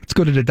Let's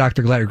go to the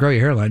Dr. Glatt, grow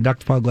your hairline.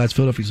 Dr. Paul Glass,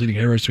 Philadelphia's leading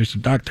hair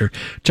restoration doctor.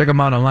 Check him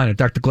out online at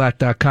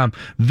drglatt.com.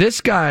 This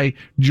guy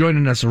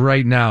joining us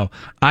right now,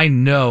 I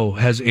know,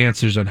 has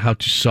answers on how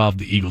to solve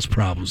the Eagles'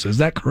 problems. Is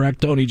that correct,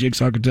 Tony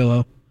Jigsaw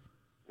Cotillo?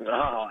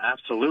 Oh,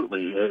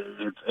 absolutely.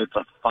 It's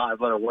a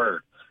 5-letter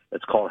word.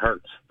 It's called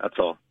Hurts. That's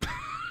all.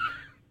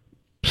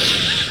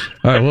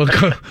 All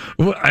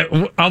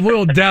right, I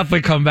will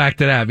definitely come back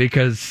to that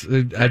because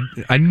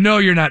I know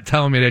you're not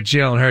telling me that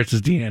Jalen Hurts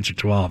is the answer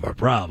to all of our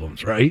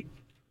problems, right?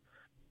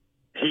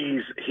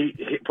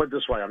 He put it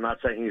this way, I'm not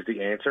saying he's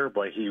the answer,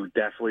 but he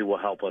definitely will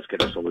help us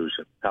get a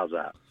solution. How's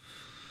that?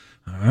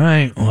 All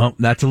right, well,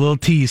 that's a little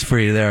tease for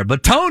you there.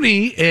 But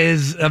Tony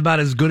is about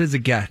as good as it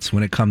gets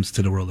when it comes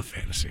to the world of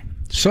fantasy.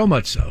 So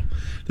much so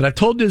that I've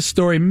told this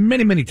story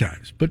many, many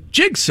times. But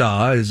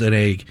Jigsaw is in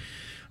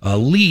a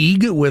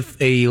league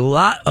with a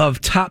lot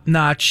of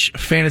top-notch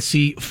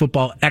fantasy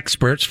football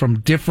experts from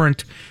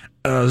different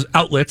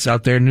outlets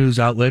out there, news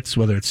outlets,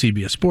 whether it's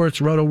CBS Sports,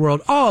 Roto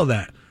World, all of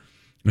that.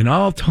 And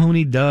all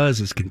Tony does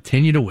is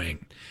continue to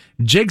wing.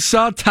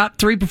 Jigsaw, top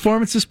 3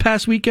 performance this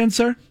past weekend,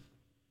 sir?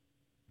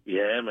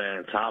 Yeah,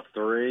 man, top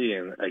 3.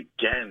 And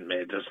again,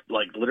 man, just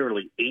like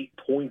literally 8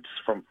 points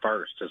from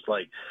first. Just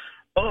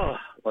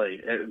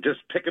just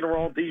picking the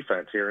wrong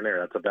defense here and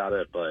there. That's about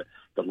it. But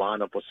the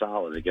lineup was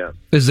solid again.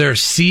 Is there a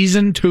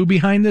season 2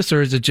 behind this,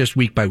 or is it just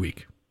week by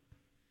week?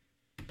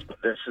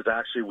 This is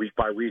actually week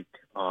by week.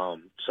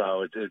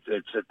 So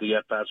it's at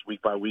DFS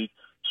week by week,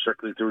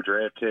 strictly through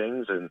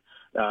DraftKings. And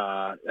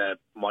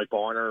Mike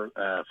Barner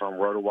from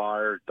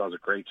RotoWire does a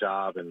great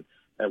job. And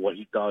what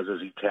he does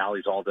is he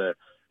tallies all the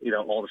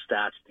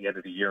stats at the end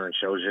of the year and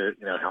shows you,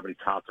 how many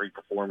top 3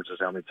 performances,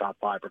 how many top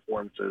 5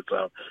 performances.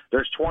 So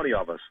there's 20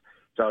 of us.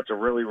 So it's a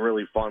really,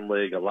 really fun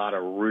league. A lot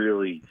of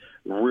really,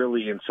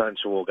 really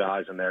insensual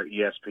guys in there.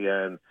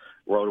 ESPN,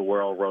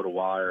 RotoWorld,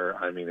 RotoWire.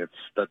 I mean,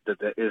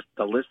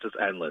 the list is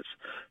endless.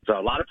 So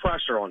a lot of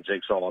pressure on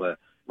Jigsaw to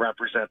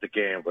represent the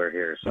gambler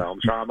here. So I'm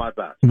trying my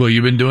best. Well,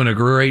 you've been doing a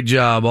great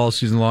job all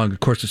season long. Of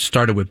course, it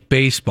started with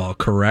baseball,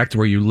 correct?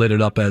 Where you lit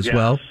it up as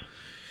well.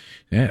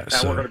 Yeah.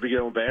 And we're going to be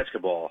doing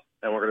basketball.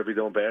 And we're going to be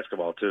doing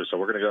basketball too, so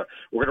we're going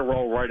to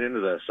roll right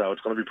into this. So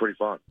it's going to be pretty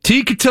fun.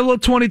 T Cotillo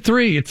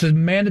 23. It's a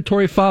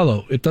mandatory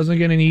follow. It doesn't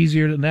get any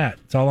easier than that.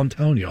 That's all I'm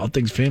telling you. All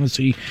things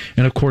fantasy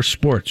and of course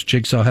sports.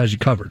 Jigsaw has you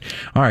covered.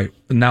 All right,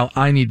 now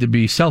I need to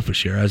be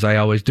selfish here, as I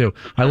always do.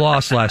 I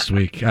lost last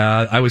week.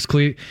 I was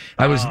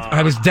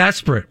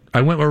desperate.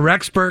 I went with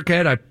Rex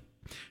Burkhead. I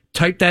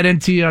typed that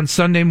into you on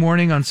Sunday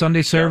morning, on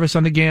Sunday service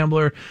on the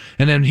Gambler,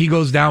 and then he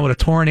goes down with a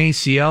torn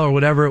ACL or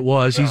whatever it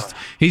was.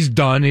 He's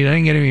done. He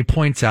didn't get any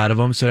points out of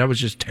him, so that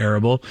was just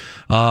terrible.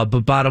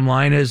 But bottom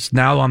line is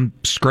now I'm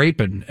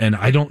scraping, and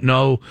I don't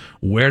know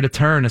where to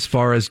turn as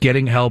far as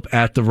getting help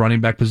at the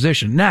running back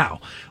position.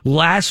 Now,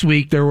 last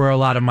week there were a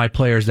lot of my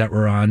players that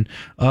were on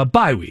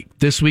bye week.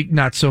 This week,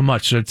 not so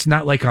much. So it's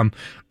not like I'm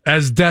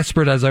as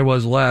desperate as I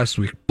was last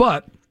week,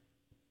 but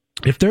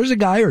if there's a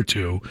guy or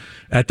two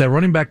at that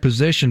running back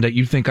position that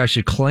you think I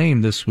should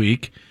claim this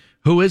week,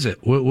 who is it?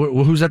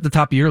 Who's at the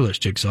top of your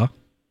list, Jigsaw?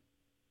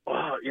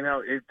 Well,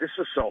 this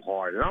is so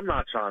hard, and I'm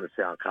not trying to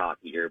sound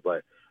cocky here,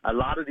 but a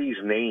lot of these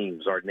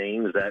names are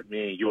names that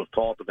me and you have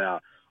talked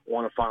about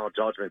on a Final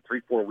Judgment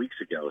 3-4 weeks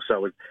ago.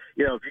 So, if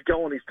you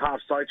go on these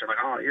top sites, you're like,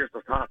 oh, here's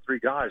the top 3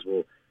 guys.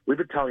 Well, we've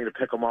been telling you to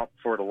pick them up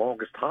for the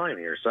longest time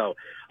here. So,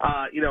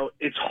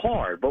 it's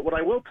hard. But what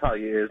I will tell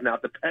you is now,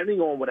 depending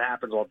on what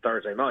happens on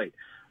Thursday night,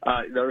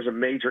 there's a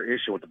major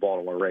issue with the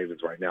Baltimore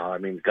Ravens right now. I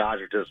mean, guys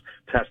are just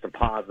testing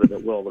positive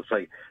at will. It looks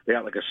like they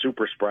got like a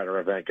super spreader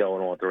event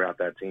going on throughout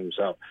that team.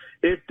 So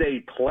if they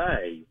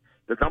play,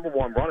 the number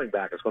 1 running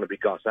back is going to be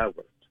Gus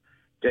Edwards.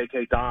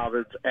 J.K.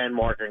 Dobbins and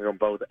Mark Ingram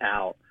both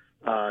out.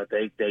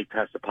 They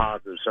tested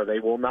positive, so they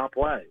will not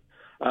play.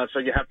 So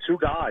you have 2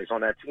 guys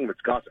on that team.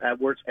 It's Gus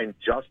Edwards and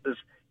Justice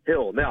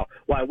Hill. Now,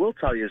 what I will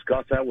tell you is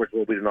Gus Edwards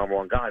will be the number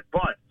 1 guy.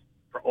 But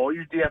for all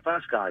you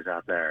DFS guys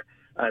out there,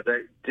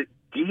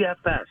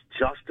 DFS,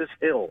 Justice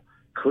Hill,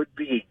 could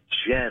be a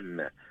gem.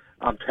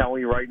 I'm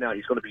telling you right now,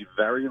 he's going to be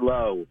very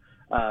low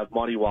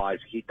money-wise.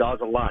 He does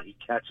a lot. He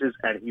catches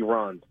and he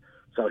runs.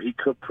 So he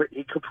could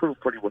prove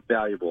pretty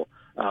valuable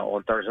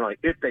on Thursday night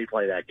if they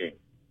play that game.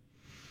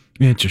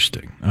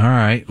 Interesting. All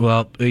right.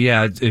 Well,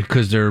 yeah,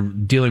 because they're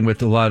dealing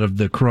with a lot of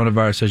the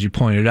coronavirus, as you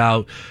pointed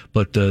out.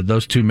 But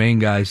those 2 main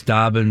guys,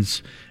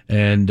 Dobbins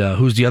and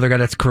who's the other guy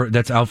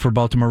that's out for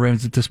Baltimore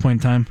Ravens at this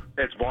point in time?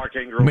 It's Mark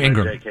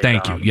Ingram.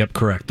 Thank you. Yep,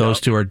 correct. Those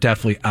 2 are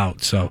definitely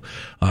out. So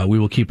we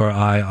will keep our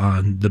eye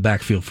on the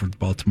backfield for the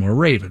Baltimore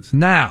Ravens.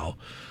 Now,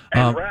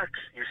 and Rex,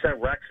 you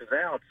said Rex is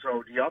out.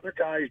 So the other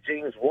guy is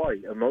James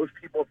White. And most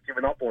people have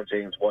given up on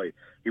James White.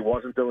 He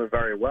wasn't doing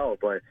very well,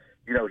 but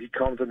he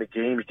comes in the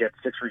game, he gets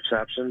 6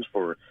 receptions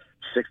for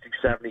 60,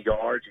 70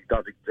 yards. He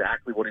does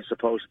exactly what he's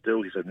supposed to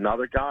do. He's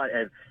another guy.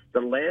 And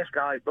the last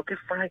guy, look at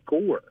Frank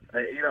Gore.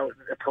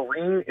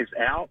 Perrine is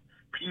out.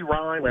 P.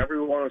 Ryan, whatever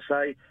you want to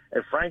say.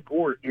 And Frank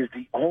Gore is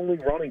the only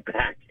running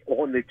back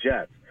on the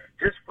Jets.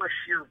 Just for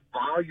sheer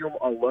volume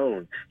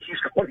alone, he's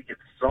going to get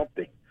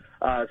something.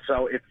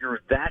 So if you're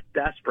that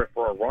desperate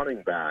for a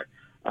running back,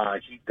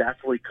 he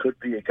definitely could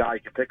be a guy you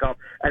can pick up.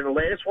 And the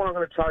last one I'm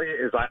going to tell you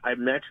is I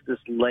mentioned this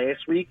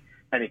last week,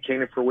 and it came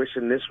to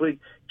fruition this week,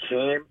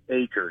 Cam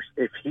Akers.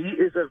 If he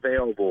is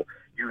available,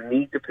 you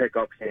need to pick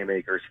up Cam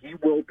Akers. He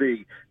will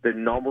be the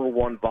number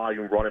one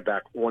volume running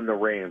back on the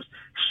Rams.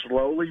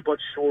 Slowly but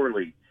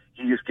surely,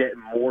 he is getting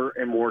more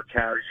and more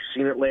carries.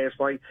 You've seen it last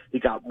night. He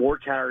got more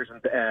carries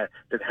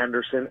than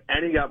Henderson,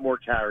 and he got more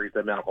carries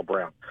than Malcolm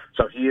Brown.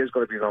 So he is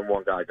going to be the number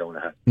one guy going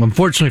ahead.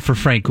 Unfortunately for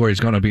Frank Gore, he's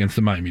going to be against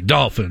the Miami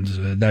Dolphins.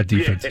 That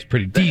defense is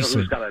pretty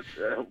decent. He's got a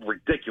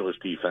ridiculous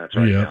defense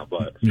right now.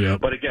 But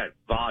again,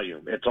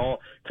 volume.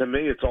 To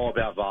me, it's all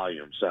about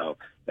volume. So,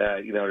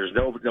 there's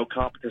no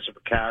competition for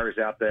carries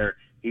out there.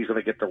 He's going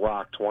to get the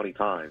rock 20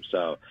 times.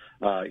 So,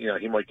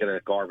 he might get a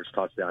garbage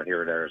touchdown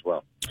here or there as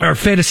well. Our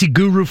fantasy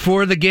guru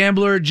for the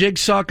gambler,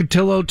 Jigsaw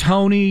Cotillo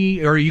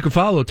Tony, or you can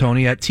follow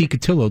Tony at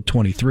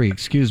tcotillo23,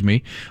 excuse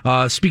me.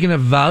 Speaking of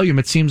volume,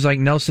 it seems like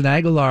Nelson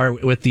Aguilar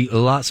with the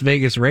Las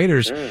Vegas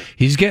Raiders,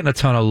 he's getting a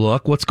ton of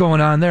look. What's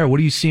going on there? What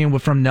are you seeing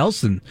from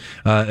Nelson,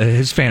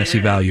 his fantasy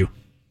value?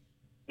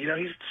 He's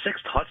 6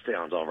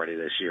 touchdowns already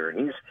this year,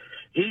 and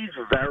he's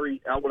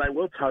very. What I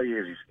will tell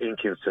you is he's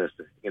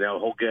inconsistent.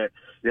 He'll get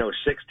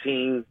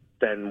 16,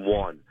 then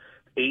 1,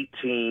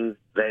 18,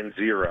 then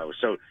 0.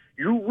 So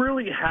you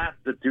really have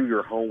to do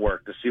your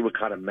homework to see what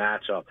kind of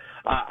matchup.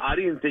 I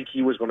didn't think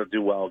he was going to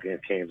do well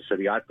against Kansas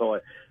City. I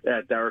thought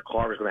that Derek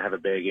Carr was going to have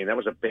a big game. That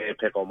was a bad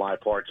pick on my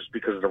part just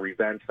because of the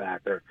revenge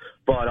factor.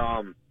 But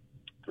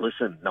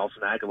listen,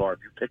 Nelson Aguilar, if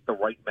you pick the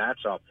right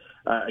matchup,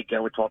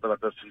 again, we talked about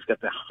this. He's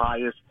got the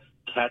highest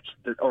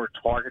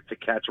target to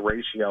catch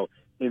ratio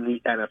in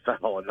the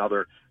NFL.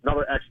 Another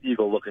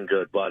ex-Eagle looking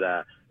good, but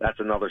that's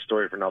another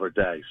story for another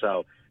day.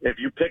 So if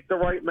you pick the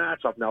right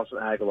matchup, Nelson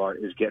Aguilar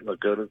is getting a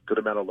good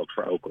amount of looks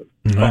for Oakland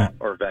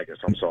or Vegas.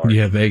 I'm sorry.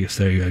 Yeah, Vegas.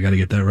 There you go. I got to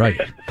get that right.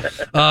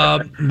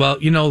 Well,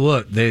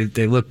 look,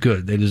 they look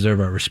good. They deserve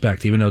our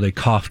respect, even though they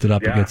coughed it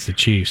up against the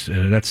Chiefs.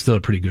 That's still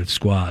a pretty good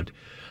squad.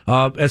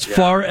 As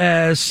far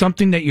as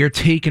something that you're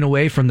taking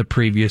away from the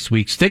previous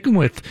week, sticking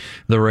with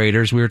the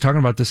Raiders, we were talking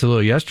about this a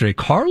little yesterday.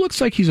 Carr looks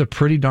like he's a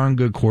pretty darn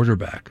good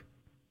quarterback.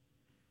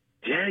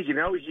 Yeah,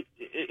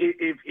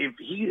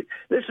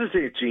 this is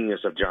the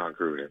genius of John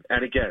Gruden.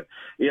 And again,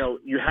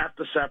 you have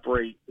to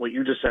separate what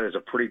you just said as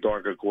a pretty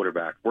darn good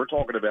quarterback. We're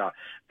talking about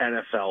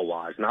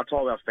NFL-wise, not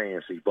talking about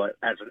fantasy, but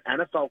as an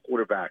NFL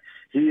quarterback,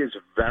 he is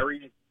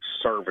very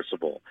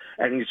serviceable,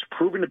 and he's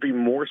proven to be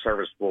more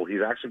serviceable.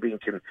 He's actually being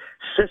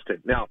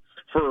consistent. Now,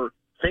 for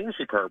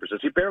fantasy purposes,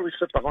 he barely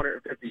slipped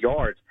 150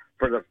 yards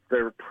for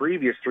the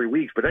previous 3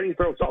 weeks, but then he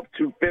throws up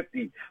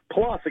 250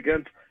 plus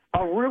against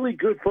a really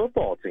good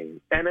football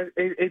team. And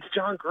it's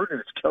John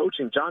Gruden. It's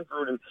coaching. John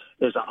Gruden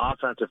is an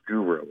offensive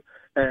guru.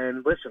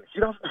 And listen,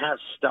 he doesn't have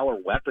stellar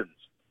weapons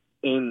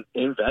in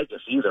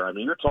Vegas either. I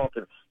mean, you're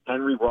talking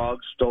Henry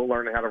Ruggs still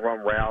learning how to run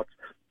routes,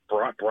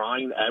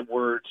 Brian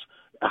Edwards,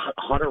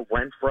 Hunter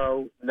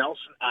Renfrow,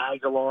 Nelson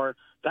Aguilar,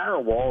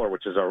 Darren Waller,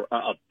 which is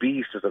a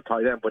beast as a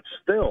tight end, but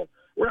still,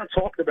 we're not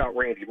talking about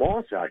Randy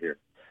Moss out here.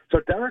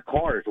 So Derek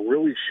Carr is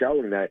really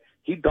showing that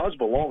he does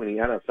belong in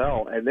the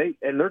NFL, and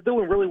they're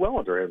doing really well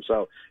under him.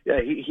 So yeah,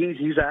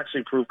 he's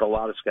actually proved a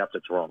lot of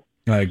skeptics wrong.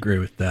 I agree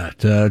with that.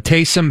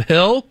 Taysom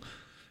Hill,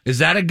 is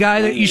that a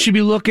guy that you should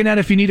be looking at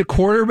if you need a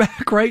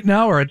quarterback right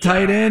now, or a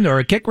tight end, or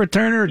a kick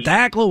returner, or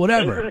tackle,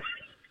 whatever?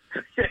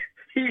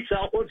 He's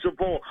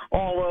eligible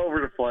all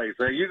over the place.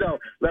 And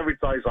let me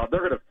tell you something.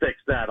 They're going to fix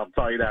that. I'll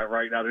tell you that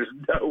right now. There's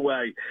no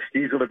way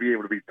he's going to be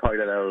able to be tight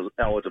end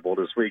eligible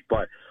this week.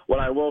 But what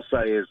I will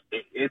say is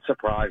it's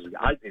surprising.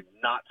 I did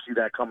not see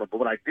that coming. But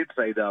what I did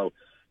say, though,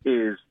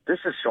 is this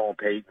is Sean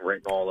Payton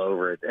written all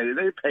over it. And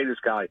they pay this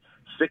guy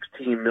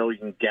 $16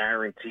 million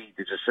guaranteed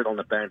to just sit on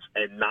the bench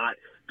and not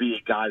be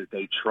a guy that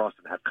they trust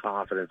and have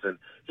confidence in.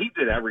 He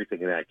did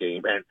everything in that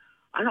game. And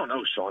I don't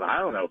know, Sean. I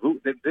don't know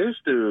who this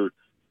dude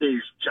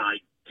is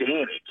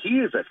gigantic. He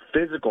is a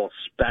physical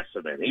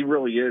specimen. He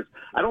really is.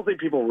 I don't think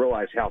people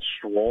realize how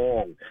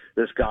strong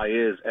this guy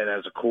is, and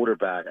as a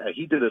quarterback,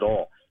 he did it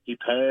all. He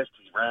passed,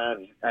 he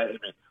ran.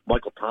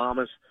 Michael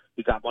Thomas.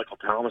 He got Michael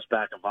Thomas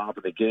back involved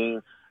in the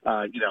game.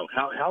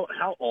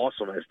 How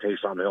awesome is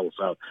Taysom Hill?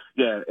 So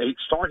yeah,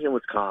 start him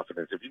with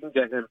confidence. If you can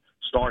get him,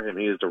 start him.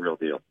 He is the real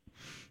deal.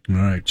 All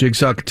right,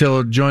 Jigsaw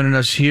Cotillo joining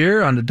us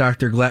here on the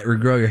Dr. Glatt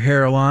Regrow Your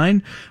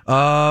Hairline.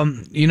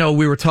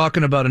 We were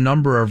talking about a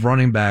number of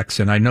running backs,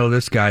 and I know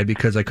this guy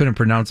because I couldn't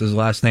pronounce his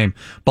last name.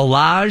 Kalen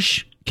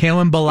Ballage? Yeah,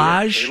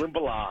 Kalen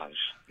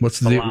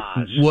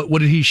Ballage.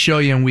 What did he show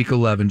you in Week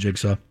 11,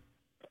 Jigsaw?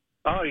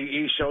 Oh,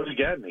 he showed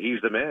again.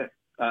 He's the man.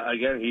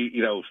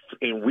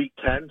 In Week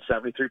 10,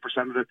 73%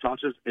 of the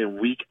touches. In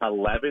Week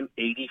 11,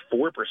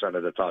 84%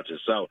 of the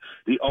touches. So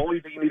the only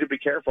thing you need to be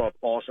careful of,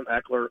 Austin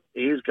Ekeler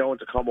is going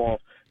to come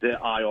off the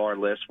IR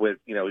list with,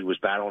 he was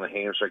battling a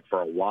hamstring for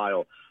a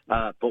while.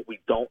 But we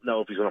don't know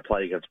if he's going to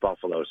play against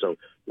Buffalo. So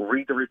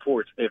read the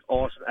reports. If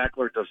Austin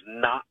Ekeler does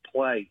not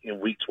play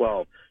in Week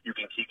 12, you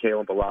can keep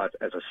Kalen Ballage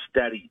as a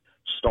steady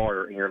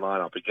starter in your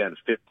lineup. Again,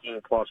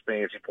 15-plus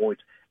fantasy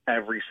points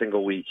every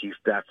single week, he's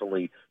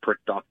definitely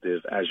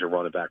productive as your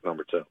running back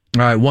number 2. All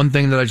right, one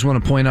thing that I just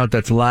want to point out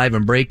that's live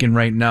and breaking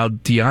right now,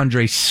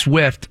 DeAndre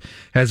Swift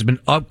has been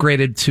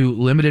upgraded to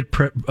limited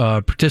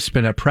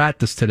participant at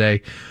practice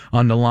today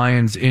on the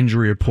Lions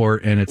injury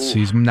report, and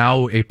he's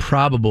now a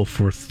probable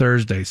for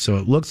Thursday, so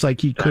it looks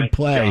like he could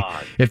play.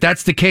 God. If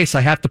that's the case,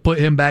 I have to put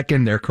him back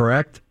in there,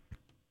 correct?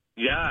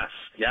 Yes.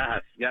 Yeah,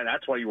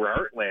 that's why you were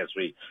hurt last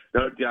week.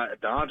 No,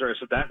 DeAndre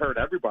said that hurt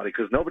everybody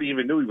because nobody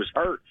even knew he was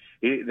hurt.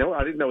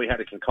 I didn't know he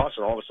had a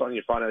concussion. All of a sudden,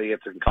 you find out he had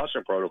the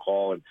concussion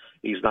protocol and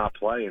he's not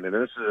playing. And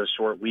this is a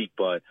short week,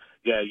 but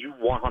yeah, you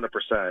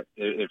 100%.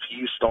 If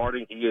he's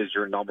starting, he is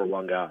your number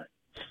 1 guy.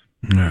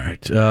 All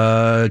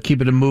right.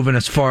 Keeping it moving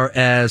as far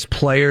as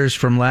players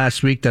from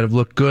last week that have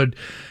looked good.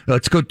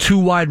 Let's go 2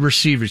 wide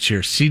receivers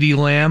here. CeeDee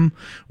Lamb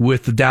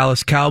with the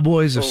Dallas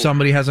Cowboys. If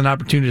somebody has an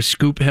opportunity to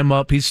scoop him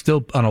up, he's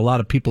still on a lot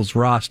of people's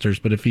rosters,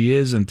 but if he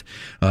isn't,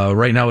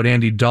 right now with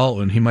Andy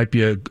Dalton, he might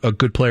be a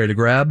good player to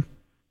grab.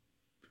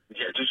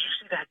 Yeah, did you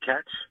see that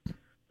catch?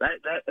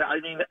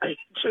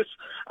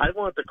 I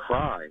wanted to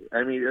cry.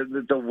 I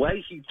mean, the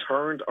way he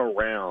turned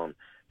around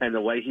and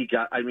the way he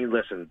got,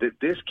 listen,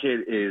 this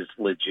kid is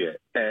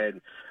legit. And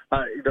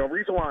the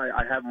reason why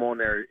I have him on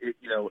there,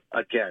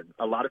 again,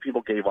 a lot of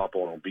people gave up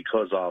on him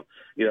because of,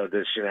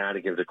 the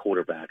shenanigans at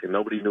quarterback. And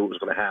nobody knew it was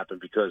going to happen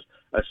because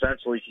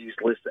essentially he's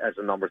listed as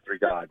a number 3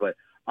 guy. But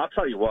I'll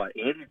tell you what,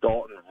 Andy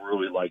Dalton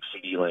really likes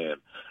CeeDee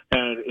Lamb.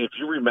 And if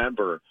you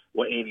remember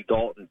what Andy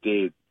Dalton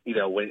did,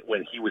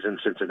 when he was in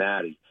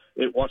Cincinnati,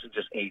 it wasn't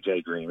just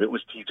A.J. Green. It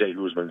was T.J.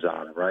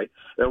 Houshmandzadeh, right?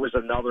 There was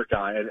another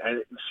guy, and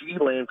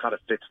CeeDee Lamb kind of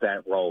fits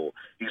that role.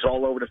 He's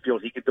all over the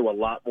field. He could do a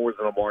lot more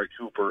than Amari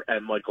Cooper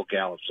and Michael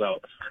Gallup. So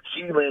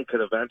CeeDee Lamb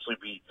could eventually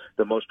be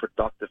the most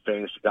productive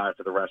fantasy guy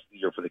for the rest of the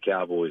year for the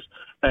Cowboys.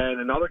 And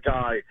another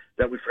guy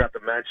that we forgot to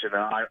mention,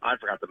 I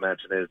forgot to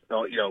mention is,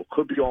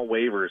 could be on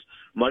waivers,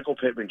 Michael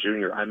Pittman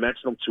Jr. I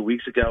mentioned him 2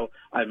 weeks ago.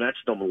 I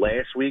mentioned him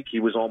last week.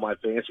 He was on my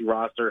fantasy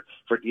roster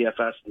for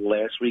DFS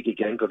last week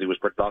again because he was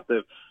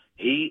productive.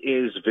 He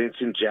is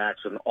Vincent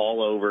Jackson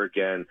all over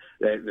again.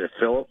 The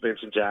Philip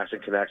Vincent Jackson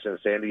connection in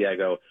San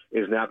Diego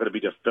is now going to be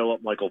the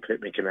Philip Michael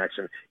Pittman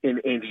connection in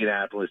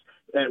Indianapolis.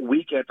 And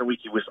week after week,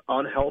 he was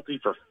unhealthy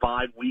for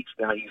 5 weeks.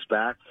 Now he's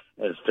back,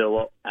 and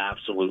Philip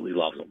absolutely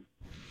loves him.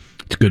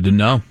 It's good to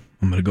know.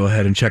 I'm going to go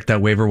ahead and check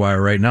that waiver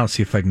wire right now,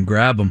 see if I can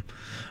grab him.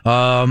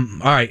 All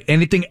right.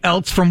 Anything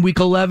else from Week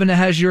 11 that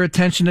has your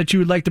attention that you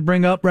would like to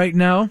bring up right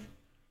now?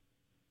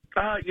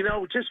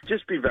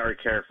 Just be very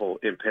careful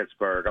in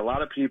Pittsburgh. A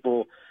lot of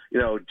people,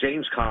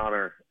 James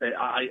Conner,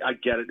 I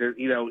get it.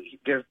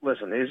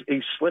 Listen,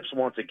 he slips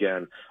once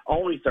again.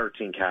 Only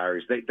 13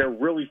 carries. They're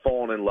really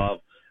falling in love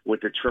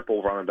with the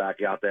triple running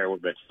back out there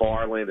with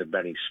McFarland and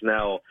Benny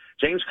Snell.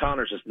 James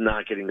Conner's just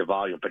not getting the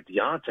volume. But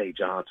Deontay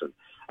Johnson,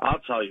 I'll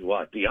tell you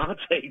what,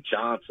 Deontay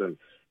Johnson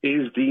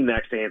is the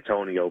next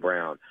Antonio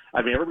Brown.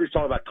 I mean, everybody's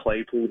talking about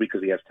Claypool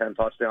because he has 10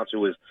 touchdowns,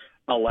 who is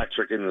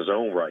electric in his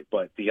own right.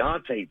 But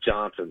Deontay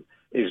Johnson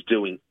is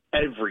doing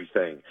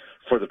everything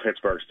for the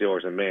Pittsburgh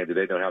Steelers, and man, do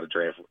they know how to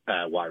draft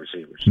wide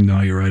receivers.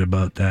 No, you're right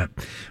about that.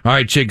 All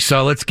right,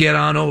 Jigsaw, let's get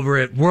on over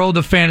it. World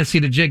of Fantasy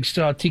to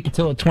Jigsaw.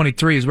 Tikatilla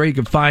 23 is where you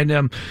can find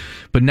him,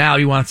 but now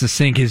he wants to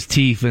sink his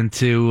teeth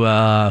into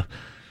the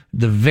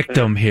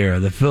victim here,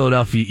 the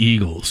Philadelphia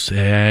Eagles,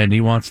 and he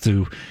wants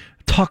to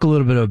talk a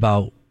little bit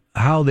about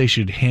how they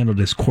should handle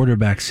this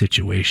quarterback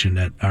situation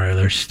that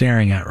they're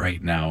staring at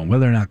right now, and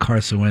whether or not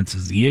Carson Wentz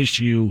is the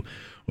issue,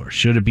 or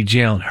should it be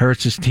Jalen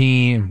Hurts'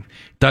 team?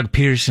 Doug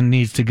Peterson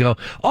needs to go.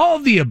 All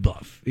of the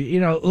above.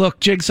 Look,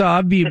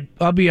 Jigsaw,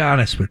 I'll be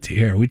honest with you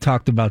here. We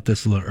talked about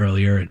this a little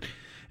earlier,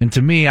 and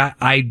to me,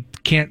 I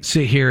can't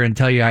sit here and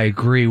tell you I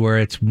agree where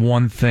it's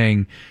one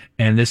thing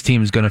and this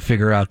team is going to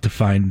figure out to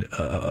find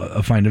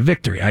a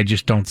victory. I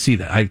just don't see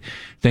that. I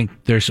think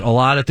there's a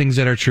lot of things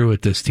that are true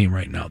with this team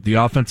right now. The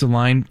offensive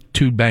line,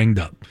 too banged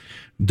up.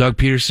 Doug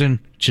Peterson,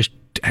 just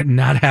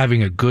not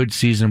having a good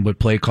season with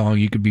play calling.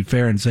 You could be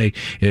fair and say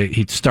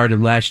he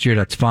started last year,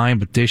 that's fine,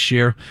 but this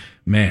year,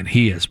 man,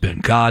 he has been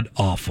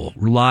god-awful.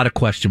 A lot of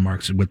question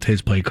marks with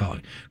his play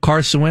calling.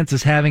 Carson Wentz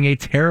is having a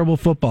terrible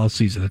football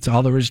season. That's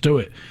all there is to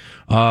it.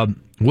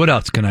 What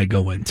else can I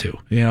go into?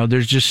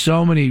 There's just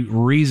so many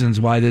reasons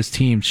why this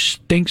team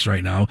stinks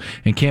right now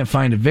and can't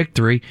find a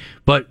victory,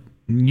 but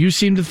you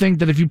seem to think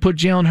that if you put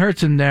Jalen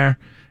Hurts in there,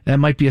 that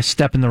might be a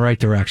step in the right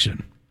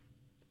direction.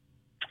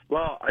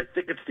 Well, I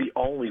think it's the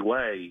only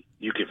way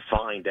you can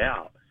find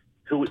out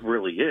who it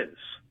really is.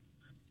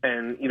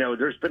 And,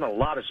 there's been a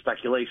lot of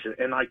speculation,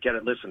 and I get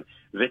it. Listen,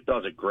 Vic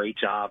does a great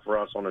job for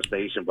us on the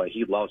station, but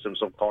he loves him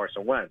some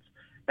Carson Wentz.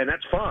 And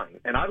that's fine.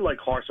 And I like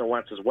Carson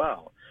Wentz as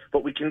well.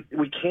 But we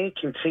can't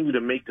continue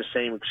to make the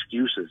same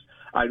excuses.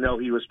 I know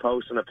he was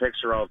posting a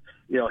picture of,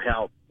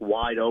 how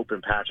wide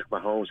open Patrick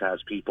Mahomes has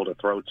people to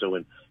throw to,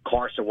 and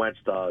Carson Wentz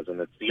does, and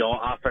it's the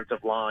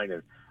offensive line.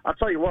 And I'll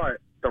tell you what,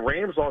 the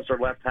Rams lost their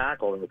left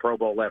tackle in the Pro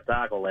Bowl left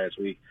tackle last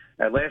week.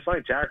 And last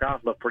night, Jared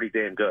Goff looked pretty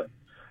damn good.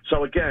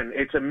 So, again,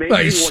 it's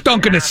amazing. He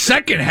stunk in the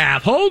second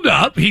half. Hold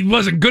up. He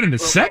wasn't good in the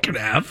second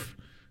half.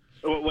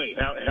 Wait,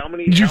 how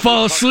many? Did you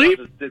fall asleep?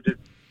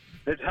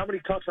 How many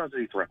touchdowns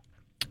did he throw?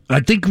 I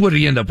think what did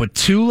he end up with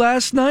 2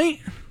 last night?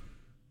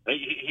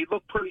 He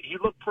looked pretty. He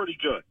looked pretty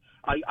good.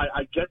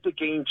 I get the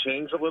game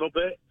changed a little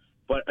bit,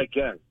 but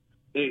again,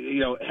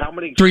 how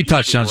many? 3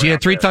 touchdowns. He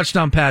had 3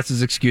 touchdown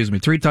passes.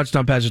 3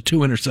 touchdown passes, 2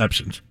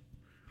 interceptions.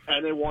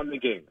 And they won the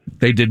game.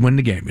 They did win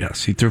the game,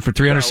 yes. He threw for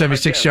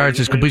 376 yards.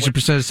 His completion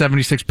percentage is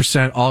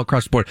 76% all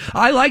across the board.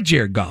 I like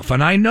Jared Goff,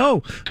 and I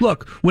know,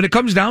 look, when it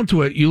comes down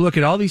to it, you look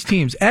at all these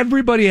teams,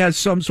 everybody has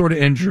some sort of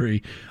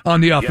injury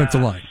on the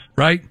offensive line,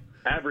 right?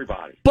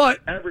 Everybody.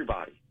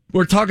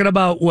 We're talking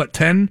about,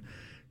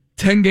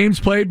 10 games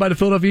played by the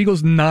Philadelphia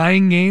Eagles,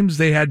 9 games.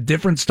 They had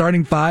different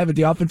starting 5 at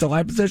the offensive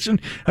line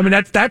position. I mean,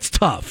 that's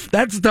tough.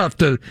 That's tough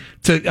to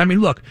I mean,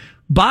 look,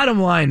 bottom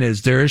line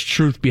is there is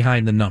truth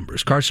behind the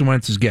numbers. Carson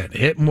Wentz is getting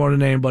hit more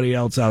than anybody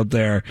else out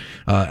there.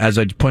 As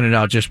I pointed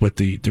out, just with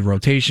the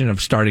rotation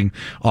of starting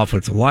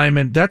offensive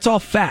linemen, that's all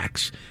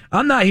facts.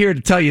 I'm not here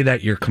to tell you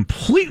that you're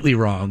completely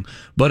wrong,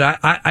 but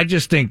I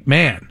just think,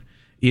 man,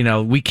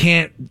 we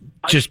can't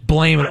just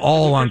blame it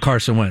all on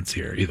Carson Wentz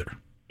here either.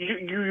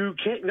 You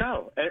can't,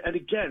 no. And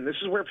again, this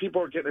is where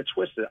people are getting it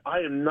twisted. I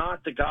am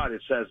not the guy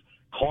that says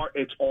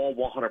it's all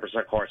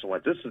 100% Carson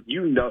Wentz. This is,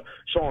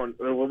 Sean,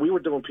 when we were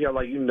doing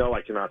PLA,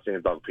 I cannot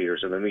stand Doug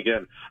Peterson. And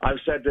again, I've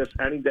said this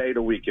any day of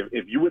the week.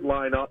 If you would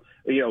line up,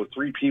 3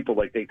 people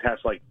like they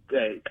test like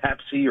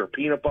Pepsi or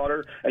peanut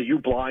butter, and you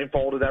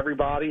blindfolded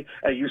everybody,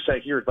 and you say,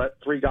 here, let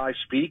 3 guys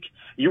speak,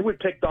 you would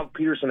pick Doug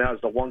Peterson as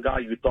the one guy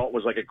you thought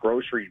was like a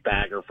grocery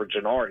bagger for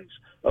Gennardi's.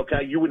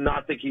 Okay? You would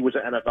not think he was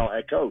an NFL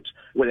head coach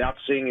without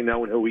seeing and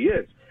knowing who he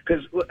is.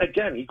 Because,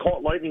 again, he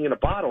caught lightning in a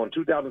bottle in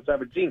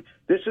 2017.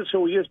 This is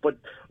who he is. But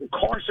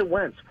Carson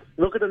Wentz,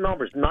 look at the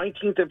numbers.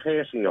 19th in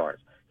passing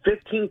yards,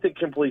 15th in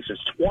completions,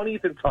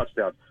 20th in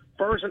touchdowns,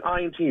 first in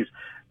INTs,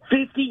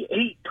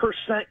 58%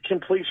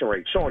 completion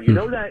rate. Sean, you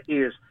know that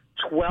is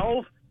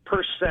 12%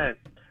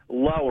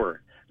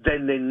 lower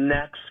than the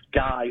next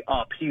guy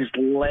up. He's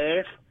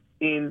last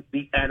in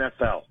the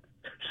NFL.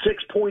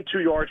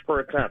 6.2 yards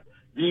per attempt,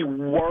 the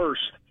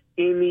worst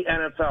in the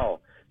NFL.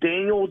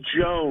 Daniel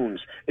Jones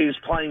is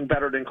playing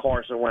better than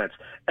Carson Wentz.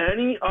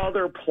 Any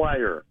other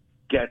player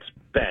gets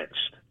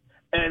benched.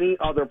 Any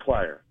other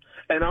player.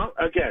 And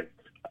again,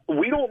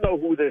 we don't know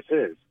who this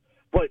is,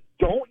 but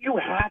don't you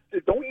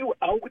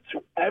owe it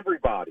to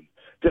everybody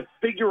to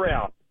figure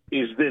out,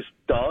 is this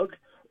Doug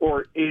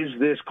or is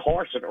this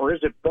Carson or is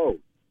it both?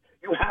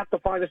 You have to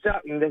find this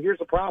out. And then here's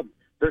the problem.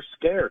 They're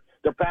scared.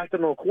 They're backed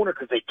into a corner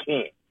because they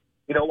can't.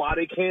 You know why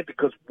they can't?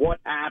 Because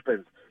what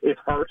happens if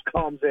Hurts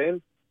comes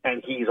in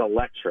and he's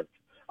electric?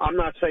 I'm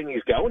not saying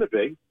he's going to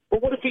be,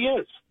 but what if he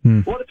is?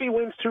 What if he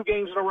wins 2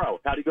 games in a row?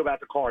 How do you go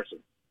back to Carson?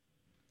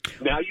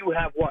 Now you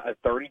have, a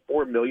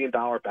 $34 million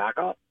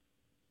backup?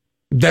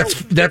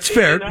 That's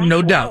fair,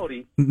 no doubt.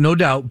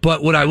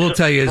 But what I will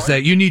tell you is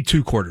that you need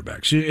 2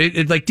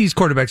 quarterbacks. Like these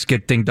quarterbacks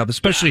get dinged up,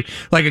 especially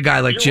like a guy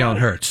like Jalen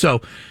Hurts.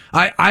 So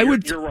I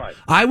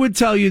would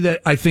tell you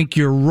that I think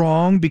you're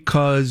wrong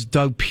because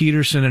Doug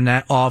Peterson and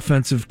that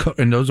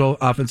those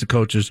offensive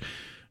coaches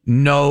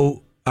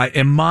know,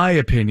 in my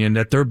opinion,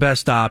 that their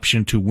best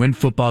option to win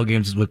football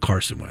games is with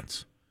Carson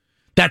Wentz.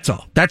 That's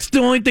all. That's the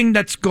only thing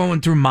that's going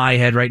through my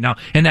head right now,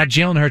 and that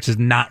Jalen Hurts is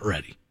not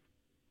ready.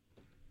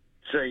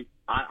 See,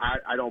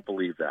 I don't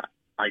believe that.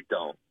 I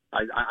don't.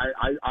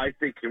 I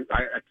think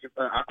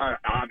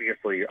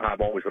obviously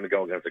I'm always going to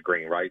go against the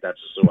grain, right? That's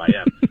just who I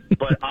am.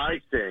 But I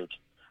think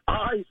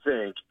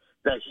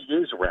that he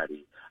is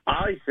ready.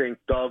 I think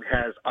Doug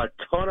has a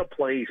ton of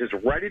plays, is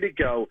ready to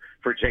go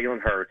for Jalen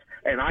Hurts,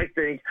 and I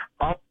think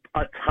up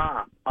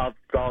atop of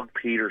Doug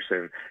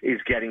Peterson is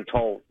getting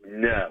told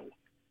no.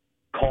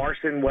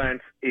 Carson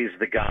Wentz is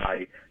the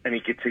guy, and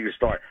he continues to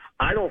start.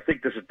 I don't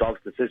think this is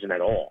Doug's decision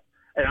at all.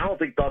 And I don't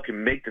think Doug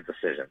can make the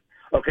decision.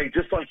 Okay,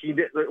 just like he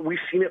did. We've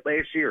seen it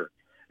last year.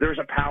 There's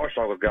a power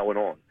struggle going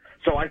on.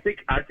 So I think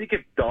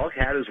if Doug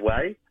had his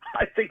way,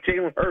 I think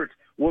Jalen Hurts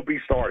will be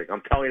starting.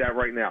 I'm telling you that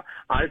right now.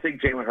 I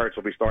think Jalen Hurts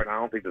will be starting. I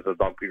don't think this is a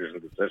Doug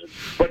Peterson decision.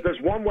 But there's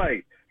one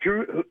way.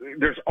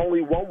 There's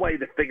only one way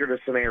to figure this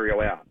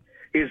scenario out,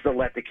 is to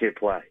let the kid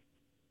play.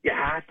 You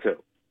have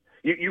to.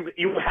 You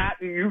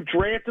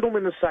drafted him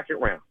in the second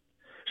round.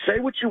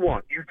 Say what you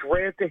want. You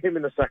drafted him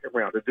in the second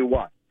round to do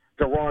what?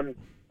 To run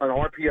an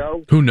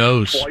RPO? Who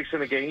knows? Twice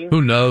in a game?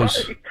 Who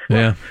knows? Right.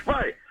 Yeah.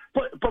 Right.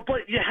 But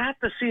you have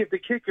to see if the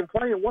kid can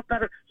play, and what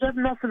better? You have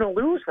nothing to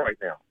lose right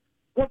now.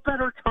 What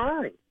better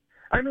time?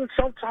 I mean,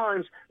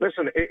 sometimes,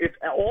 listen, if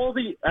all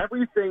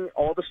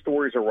the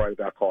stories are right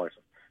about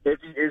Carson, if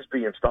he is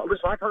being stopped.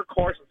 Listen, I've heard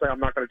Carson say, I'm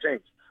not going to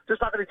change.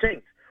 Just not going to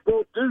change.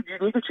 Well, dude,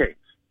 you need to change.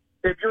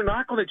 If you're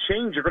not going to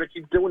change, you're going to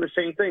keep doing the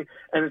same thing,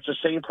 and it's the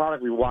same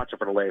product we've watched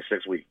for the last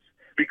 6 weeks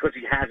because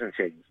he hasn't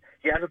changed.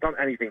 He hasn't done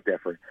anything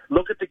different.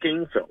 Look at the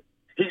game film.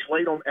 He's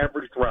late on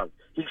every throw.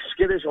 He's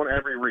skittish on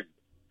every read.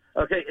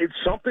 Okay,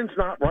 something's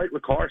not right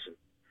with Carson.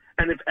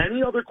 And if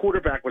any other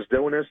quarterback was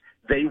doing this,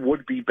 they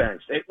would be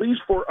benched, at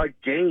least for a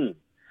game.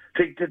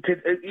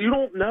 You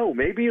don't know.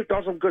 Maybe it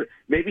does him good.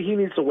 Maybe he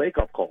needs a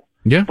wake-up call.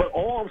 Yeah. But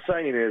all I'm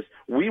saying is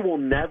we will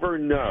never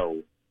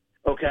know,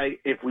 okay,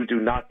 if we do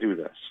not do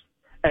this.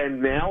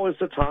 And now is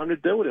the time to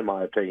do it, in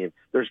my opinion.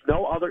 There's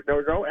no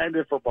end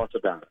if or buts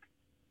about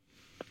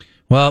it.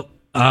 Well,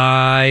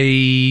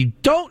 I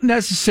don't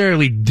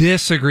necessarily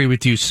disagree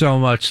with you so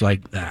much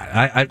like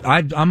that.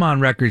 I'm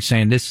on record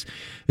saying this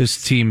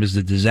team is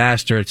a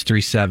disaster. It's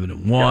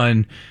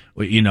 3-7-1.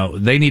 You know,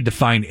 they need to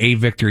find a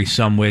victory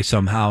some way,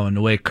 somehow, and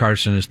the way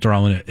Carson is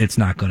throwing it, it's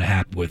not going to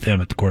happen with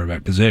him at the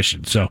quarterback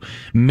position. So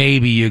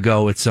maybe you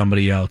go with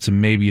somebody else,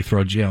 and maybe you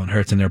throw Jalen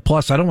Hurts in there.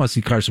 Plus, I don't want to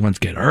see Carson Wentz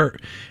get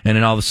hurt, and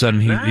then all of a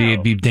sudden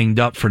he'd be dinged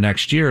up for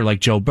next year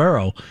like Joe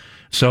Burrow.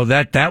 So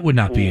that would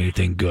not be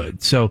anything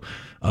good. So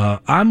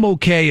I'm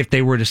okay if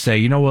they were to say,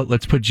 you know what,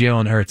 let's put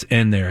Jalen Hurts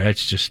in there.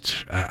 It's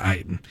just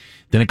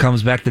then it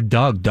comes back to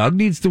Doug. Doug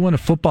needs to win a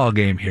football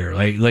game here.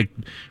 Like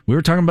we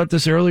were talking about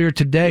this earlier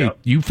today. Yep.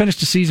 You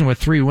finished the season with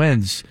 3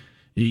 wins.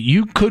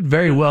 You could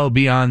very well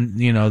be on,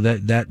 you know,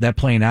 that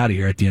plane out of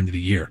here at the end of the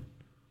year.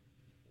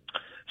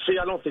 See,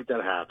 I don't think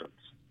that happens.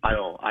 I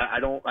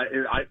don't.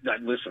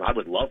 Listen, I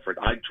would love for it.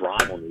 I'd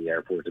drive on the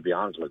airport, to be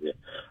honest with you.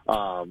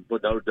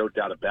 But no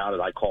doubt about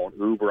it. I call an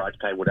Uber. I'd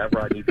pay whatever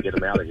I need to get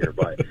him out of here.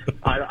 But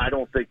I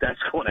don't think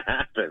that's going to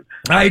happen.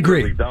 I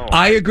agree. Really don't.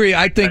 I agree.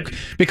 I think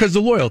because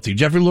the loyalty.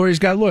 Jeffrey Lurie's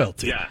got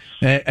loyalty.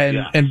 Yes.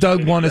 And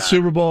Doug won a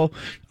Super Bowl.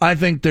 I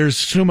think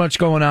there's too much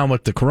going on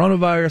with the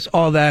coronavirus,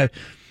 all that.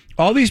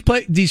 All these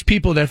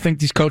people that think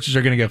these coaches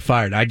are going to get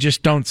fired, I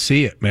just don't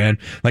see it, man.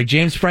 Like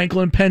James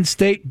Franklin, Penn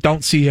State,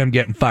 don't see him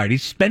getting fired.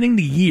 He's spending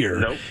the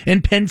year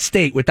in Penn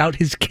State without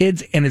his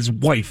kids and his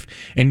wife,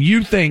 and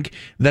you think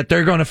that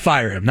they're going to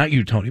fire him. Not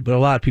you, Tony, but a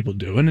lot of people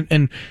do,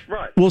 and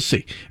right. We'll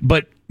see.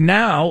 But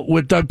now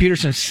with Doug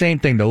Peterson, same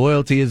thing. The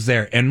loyalty is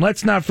there, and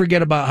let's not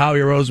forget about Howie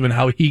Roseman,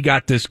 how he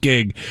got this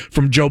gig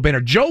from Joe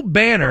Banner. Joe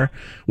Banner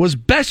was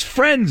best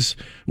friends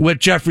with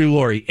Jeffrey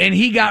Lurie, and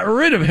he got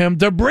rid of him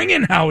to bring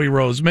in Howie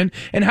Roseman.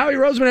 And Howie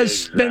Roseman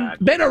has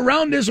been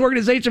around this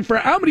organization for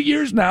how many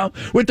years now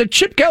with the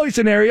Chip Kelly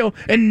scenario,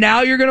 and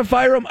now you're going to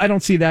fire him? I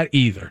don't see that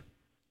either.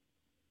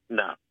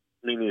 No,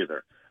 me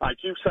neither. I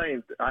keep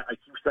saying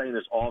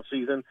this all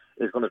season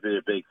is going to be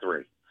a big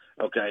 3.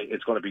 Okay,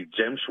 it's going to be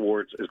Jim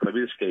Schwartz. It's going to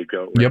be the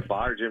scapegoat. We're going to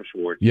fire Jim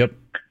Schwartz. Yep.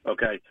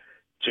 Okay,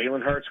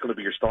 Jalen Hurts is going to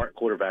be your starting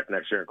quarterback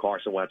next year, and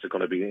Carson Wentz is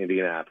going to be in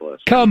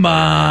Indianapolis. Come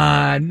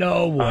on,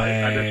 no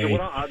way.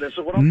 This is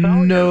what I'm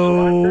telling you.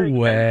 No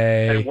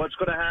way. And what's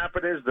going to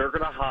happen is they're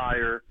going to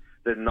hire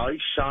the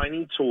nice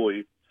shiny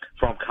toy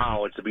from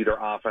college to be their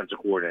offensive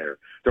coordinator.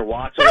 They're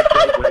watching what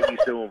Joe Brady's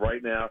doing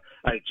right now.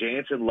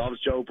 Jansen loves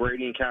Joe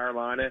Brady in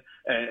Carolina,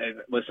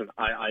 and listen,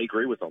 I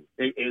agree with him.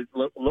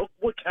 Look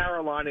what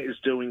Carolina is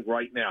doing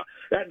right now.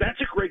 That's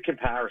a great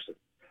comparison.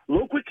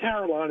 Look what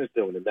Carolina's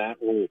doing in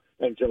Matt Rule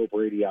and Joe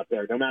Brady out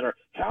there. No matter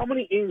how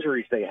many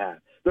injuries they have,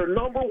 their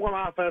number one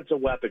offensive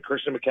weapon,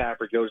 Christian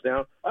McCaffrey, goes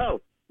down. Oh,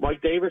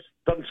 Mike Davis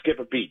doesn't skip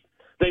a beat.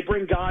 They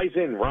bring guys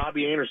in,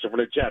 Robbie Anderson from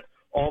the Jets.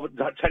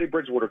 Teddy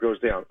Bridgewater goes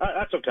down.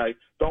 That's okay.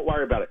 Don't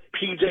worry about it.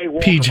 P.J.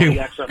 Walker from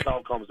the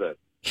XFL comes in.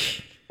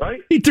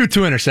 Right? He threw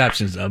 2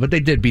 interceptions, though, but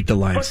they did beat the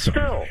Lions.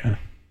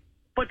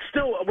 But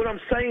still, what I'm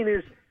saying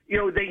is, you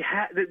know, they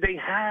have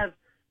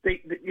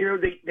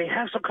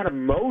some kind of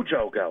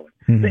mojo going.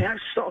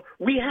 Mm-hmm.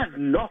 We have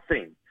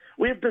nothing.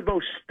 We have the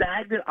most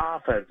stagnant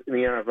offense in the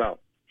NFL.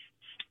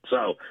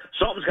 So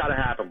something's got to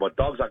happen, but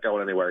Doug's not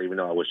going anywhere, even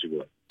though I wish he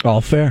would.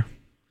 All fair,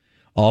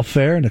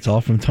 and it's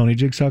all from Tony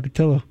Jigsaw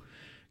Cotillo.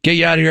 Get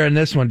you out of here on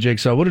this one,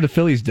 Jigsaw. What are the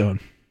Phillies doing?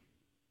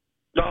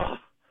 Oh,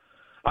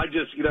 I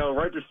just,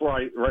 right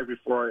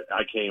before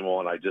I came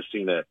on, I just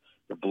seen the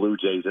Blue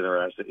Jays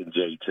interested in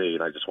JT,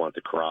 and I just wanted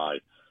to cry.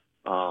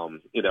 I love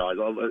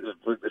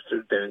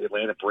the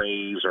Atlanta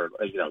Braves, or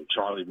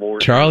Charlie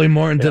Morton. Charlie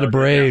Morton to the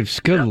Braves.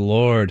 Yeah. Good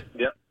Lord.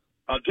 Yep.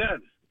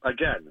 Again,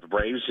 the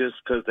Braves just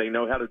because they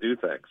know how to do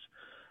things,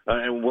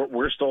 and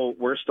we're still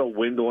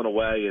windowing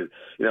away, and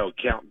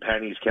counting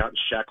pennies, counting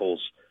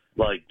shekels,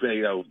 like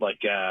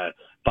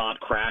Bob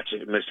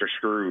Cratchit and Mr.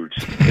 Scrooge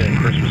in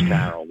Christmas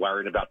Carol,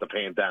 worrying about the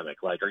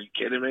pandemic. Like, are you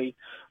kidding me?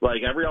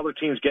 Like, every other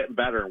team's getting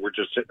better, and we're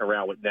just sitting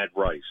around with Ned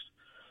Rice.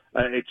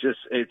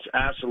 It's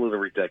absolutely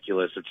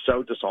ridiculous. It's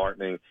so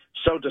disheartening,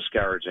 so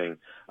discouraging.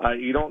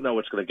 You don't know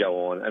what's going to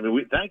go on. I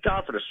mean, thank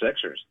God for the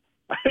Sixers.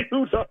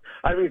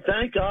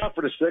 Thank God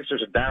for the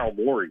Sixers and Daryl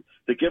Morey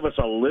to give us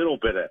a little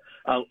bit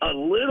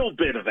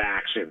of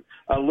action,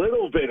 a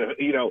little bit of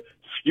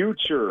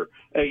future,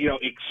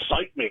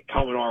 excitement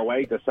coming our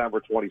way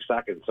December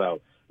 22nd. So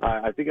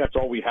I think that's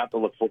all we have to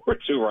look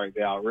forward to right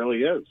now. It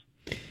really is.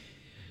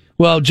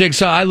 Well,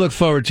 Jigsaw, I look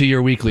forward to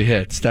your weekly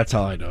hits. That's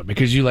all I know,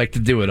 because you like to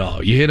do it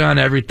all. You hit on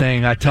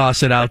everything. I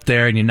toss it out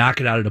there, and you knock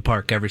it out of the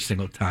park every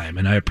single time.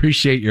 And I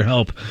appreciate your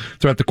help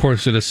throughout the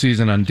course of the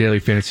season on Daily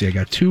Fantasy. I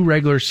got 2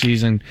 regular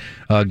season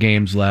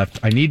games left.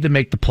 I need to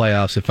make the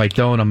playoffs. If I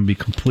don't, I'm going to be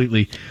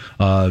completely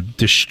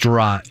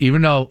distraught,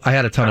 even though I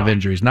had a ton of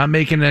injuries. Not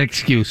making any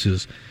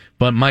excuses,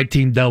 but my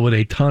team dealt with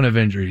a ton of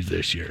injuries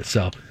this year.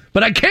 So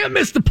But I can't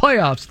miss the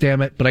playoffs,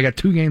 damn it. But I got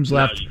 2 games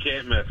left. No, you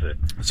can't miss it.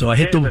 So I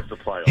hit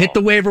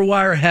the waiver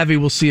wire heavy.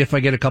 We'll see if I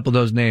get a couple of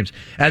those names.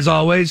 As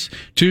always,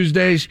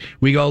 Tuesdays,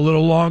 we go a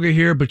little longer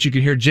here, but you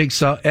can hear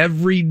Jigsaw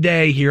every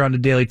day here on the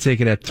Daily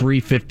Ticket at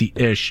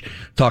 3:50-ish,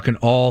 talking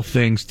all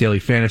things daily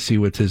fantasy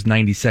with his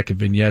 90-second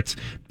vignettes,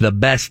 the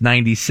best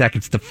 90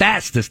 seconds, the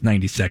fastest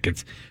 90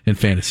 seconds in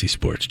fantasy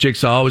sports.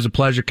 Jigsaw, always a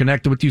pleasure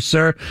connecting with you,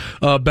 sir.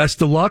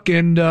 Best of luck,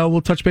 and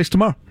we'll touch base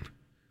tomorrow.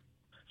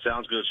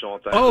 Sounds good, Sean.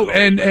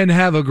 Thanks and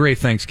have a great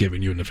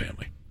Thanksgiving, you and the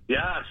family.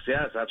 Yes,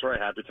 that's right.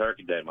 Happy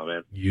Turkey Day, my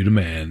man. You the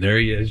man. There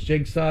he is,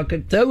 Jigsaw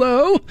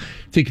Cotillo.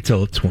 T.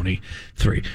 Cotillo 23.